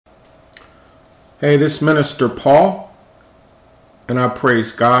Hey, this is Minister Paul, and I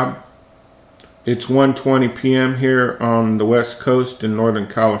praise God. It's 1:20 p.m. here on the West Coast in Northern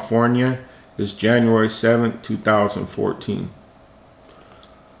California. It's January 7th, 2014.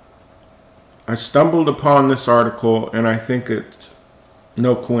 I stumbled upon this article, and I think it's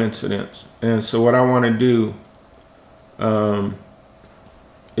no coincidence. And so what I want to do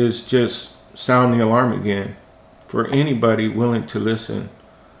is just sound the alarm again for anybody willing to listen.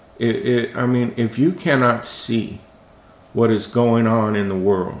 I mean, if you cannot see what is going on in the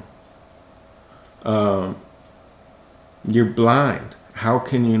world, you're blind. How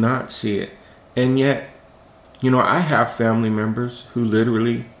can you not see it? And yet, I have family members who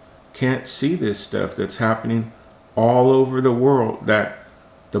literally can't see this stuff that's happening all over the world that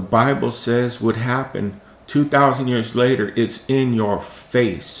the Bible says would happen 2,000 years later. It's in your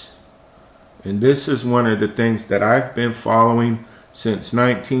face. And this is one of the things that I've been following since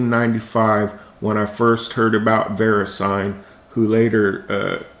 1995, when I first heard about VeriSign, who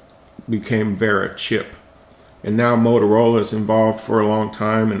later became Microchip. And now Motorola is involved for a long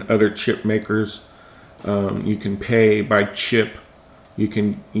time, and other chip makers. You can pay by chip. You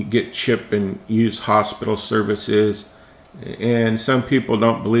get chip and use hospital services. And some people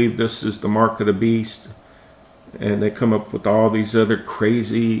don't believe this is the mark of the beast. And they come up with all these other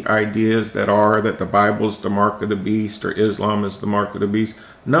crazy ideas that the Bible is the mark of the beast, or Islam is the mark of the beast.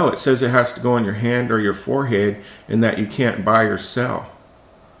 No, it says it has to go on your hand or your forehead, and that you can't buy or sell.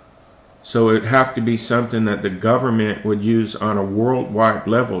 So it'd have to be something that the government would use on a worldwide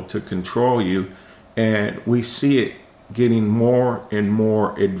level to control you. And we see it getting more and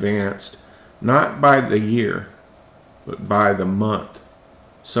more advanced, not by the year, but by the month,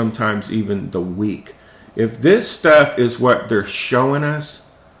 sometimes even the week. If this stuff is what they're showing us,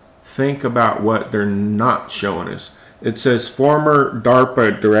 think about what they're not showing us. It says former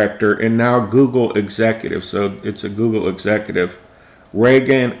Darpa director and now Google executive, so it's a Google executive,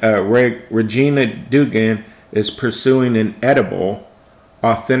 Regina Dugan, is pursuing an edible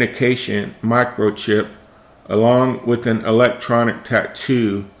authentication microchip along with an electronic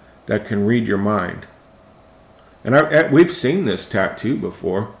tattoo that can read your mind. And we've seen this tattoo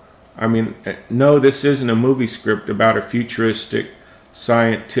before. I mean, no, this isn't a movie script about a futuristic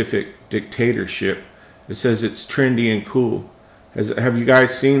scientific dictatorship. It says it's trendy and cool. Have you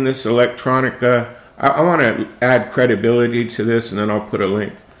guys seen this electronic? I want to add credibility to this, and then I'll put a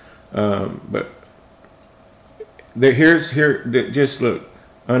link. But just look,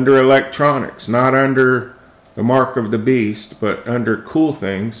 under electronics, not under the mark of the beast, but under cool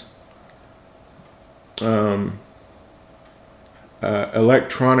things.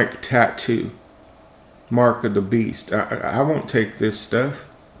 Electronic tattoo, mark of the beast. I won't take this stuff,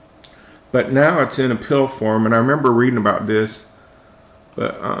 but now it's in a pill form, and I remember reading about this.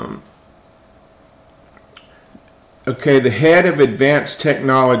 But okay, the head of advanced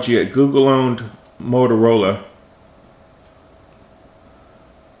technology at Google-owned Motorola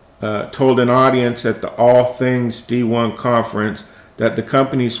told an audience at the All Things D1 conference that the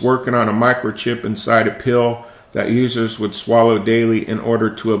company's working on a microchip inside a pill that users would swallow daily in order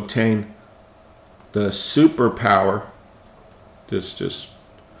to obtain the superpower. This just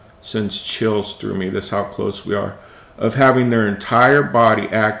sends chills through me. This is how close we are. Of having their entire body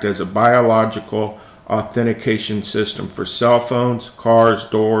act as a biological authentication system for cell phones, cars,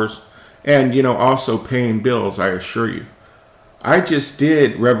 doors, and also paying bills, I assure you. I just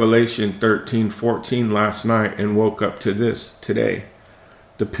did Revelation 13:14 last night and woke up to this today.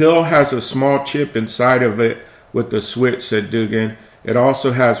 The pill has a small chip inside of it with the switch, said Dugan. It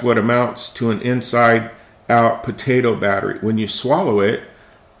also has what amounts to an inside-out potato battery. When you swallow it,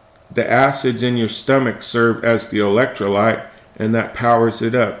 the acids in your stomach serve as the electrolyte, and that powers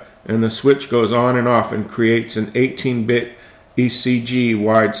it up. And the switch goes on and off and creates an 18-bit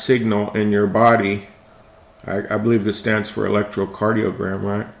ECG-wide signal in your body. I believe this stands for electrocardiogram,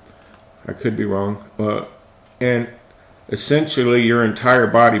 right? I could be wrong. And essentially, your entire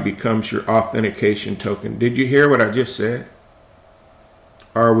body becomes your authentication token. Did you hear what I just said?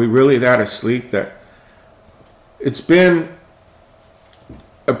 Are we really that asleep that it's been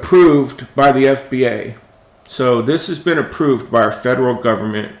approved by the FDA? So this has been approved by our federal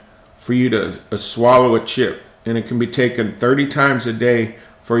government for you to swallow a chip, and it can be taken 30 times a day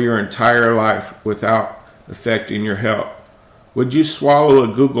for your entire life without affecting your health. Would you swallow a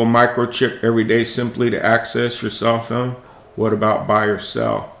Google microchip every day simply to access your cell phone? What about buy or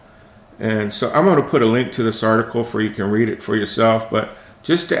sell? And so I'm going to put a link to this article for you can read it for yourself. But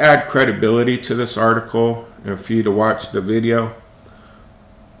just to add credibility to this article and for you to watch the video,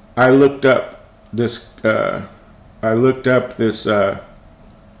 I looked up this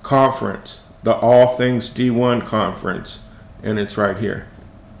conference the All Things D1 conference, and it's right here.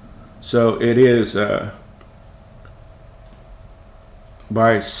 So it is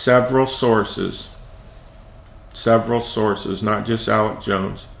by several sources, not just Alex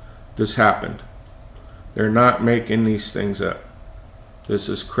Jones. This happened. They're not making these things up. This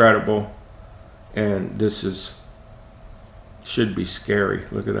is credible, and this should be scary.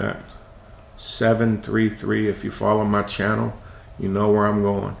 Look at that. 733. If you follow my channel, you know where I'm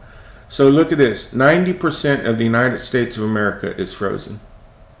going. So look at this. 90% of the United States of America is frozen.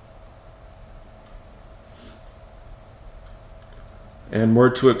 And we're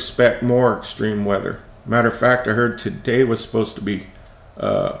to expect more extreme weather. Matter of fact, I heard today was supposed to be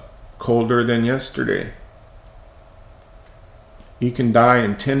colder than yesterday. You can die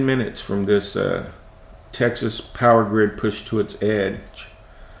in 10 minutes from this Texas power grid pushed to its edge.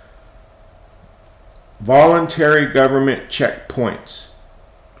 Voluntary government checkpoints.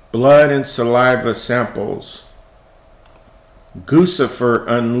 Blood and saliva samples. Guccifer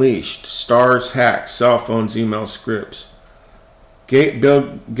unleashed. Stars hacked. Cell phones, email scripts.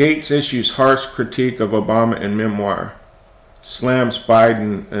 Bill Gates issues harsh critique of Obama in memoir. Slams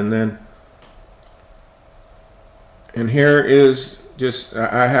Biden. And here is just,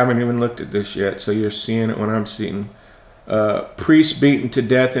 I haven't even looked at this yet, so you're seeing it when I'm seeing. Priest beaten to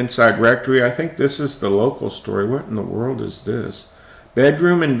death inside rectory. I think this is the local story. What in the world is this?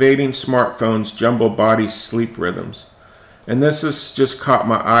 Bedroom invading smartphones, jumble body sleep rhythms. And this has just caught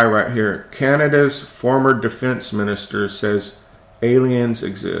my eye right here. Canada's former defense minister says aliens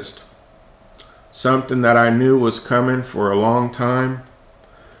exist. Something that I knew was coming for a long time.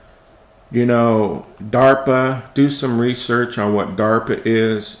 You know, Darpa, do some research on what Darpa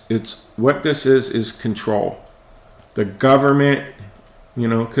is. What this is control. The government, you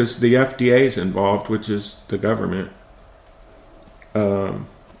know, because the FDA is involved, which is the government,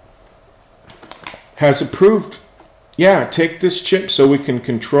 has approved, yeah, take this chip so we can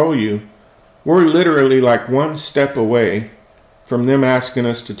control you. We're literally like one step away from them asking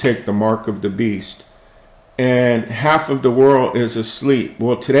us to take the mark of the beast. And half of the world is asleep.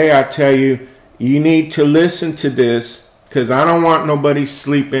 Well, today I tell you, you need to listen to this, because I don't want nobody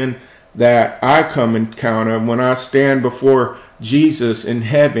sleeping that I come encounter when I stand before Jesus in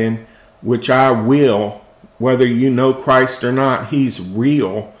heaven, which I will, whether you know Christ or not. He's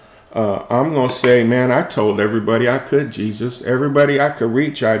real. I'm going to say, man, I told everybody I could, Jesus. Everybody I could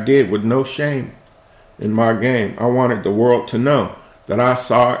reach, I did with no shame in my game. I wanted the world to know that I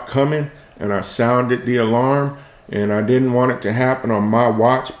saw it coming, and I sounded the alarm, and I didn't want it to happen on my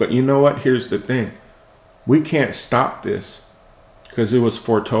watch. But you know what? Here's the thing. We can't stop this because it was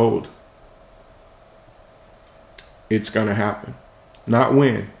foretold. It's going to happen. Not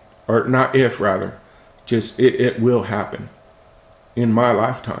when, or not if, rather. Just it will happen in my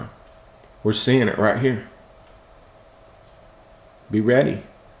lifetime. We're seeing it right here. Be ready.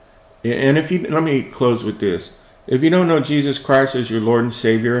 And let me close with this. If you don't know Jesus Christ as your Lord and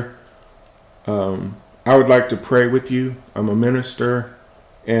Savior, I would like to pray with you. I'm a minister,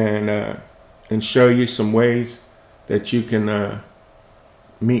 and show you some ways that you can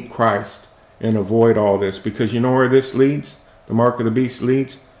meet Christ and avoid all this. Because you know where this leads? The mark of the beast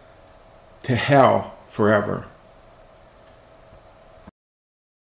leads to hell forever.